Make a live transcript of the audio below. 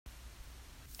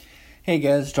Hey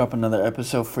guys, drop another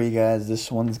episode for you guys.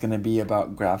 This one's gonna be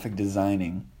about graphic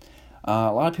designing.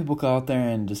 A lot of people go out there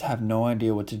and just have no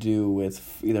idea what to do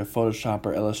with either Photoshop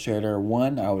or Illustrator.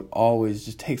 One, I would always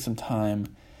just take some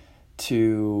time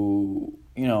to,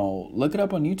 look it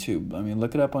up on YouTube.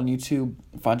 Look it up on YouTube,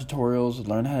 find tutorials,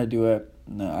 learn how to do it.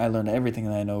 I learned everything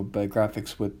that I know by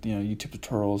graphics with, YouTube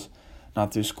tutorials,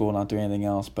 not through school, not through anything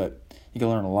else, but you can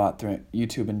learn a lot through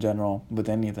YouTube in general with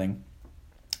anything.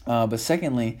 But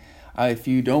secondly, if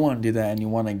you don't want to do that and you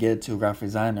want to get to a graphic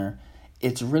designer,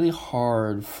 it's really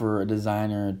hard for a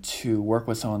designer to work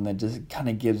with someone that just kind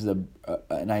of gives an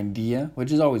idea,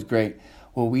 which is always great.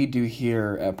 What we do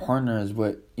here at Partner is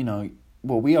what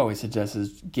we always suggest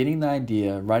is getting the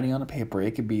idea, writing on a paper.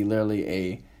 It could be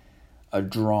literally a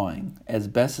drawing as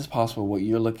best as possible what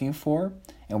you're looking for,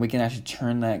 and we can actually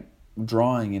turn that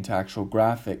drawing into actual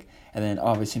graphic, and then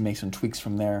obviously make some tweaks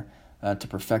from there to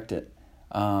perfect it.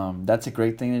 That's a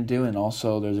great thing to do, and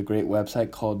also there's a great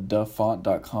website called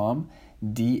dafont.com,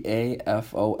 DAFONT.com,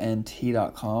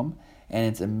 and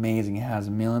it's amazing. It has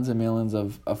millions and millions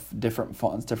of different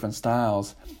fonts, different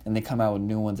styles, and they come out with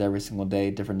new ones every single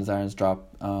day. Different designers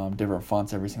drop different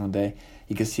fonts every single day.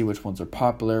 You can see which ones are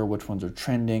popular, which ones are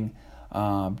trending,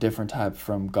 different type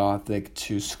from Gothic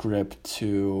to script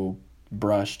to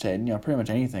brush to pretty much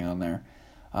anything on there.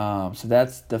 So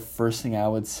that's the first thing I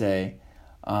would say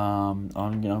on a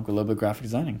little bit of graphic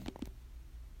designing.